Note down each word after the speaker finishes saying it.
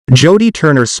Jodie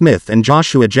Turner Smith and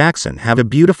Joshua Jackson have a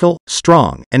beautiful,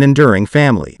 strong, and enduring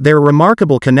family. Their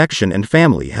remarkable connection and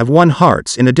family have won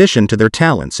hearts in addition to their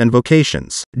talents and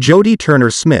vocations. Jodie Turner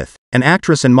Smith, an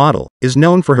actress and model, is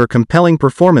known for her compelling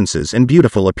performances and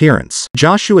beautiful appearance.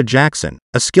 Joshua Jackson,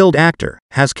 a skilled actor,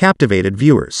 has captivated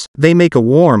viewers. They make a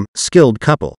warm, skilled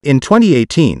couple. In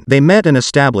 2018, they met and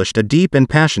established a deep and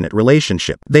passionate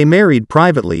relationship. They married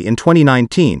privately in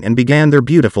 2019 and began their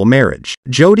beautiful marriage.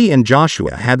 Jodie and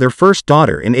Joshua had their first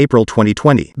daughter in April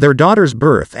 2020. Their daughter's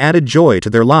birth added joy to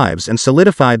their lives and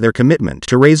solidified their commitment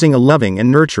to raising a loving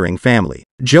and nurturing family.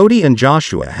 Jodie and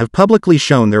Joshua have publicly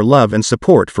shown their love and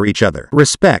support for each other.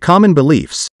 Respect, common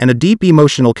beliefs, and a deep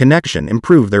emotional connection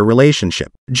improve their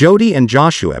relationship. Jodie and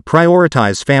Joshua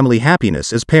prioritize family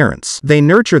happiness as parents. They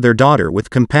nurture their daughter with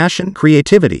compassion,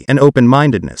 creativity, and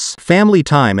open-mindedness. Family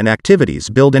time and activities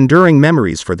build enduring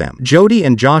memories for them. Jodie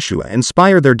and Joshua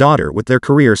inspire their daughter with their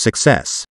career success.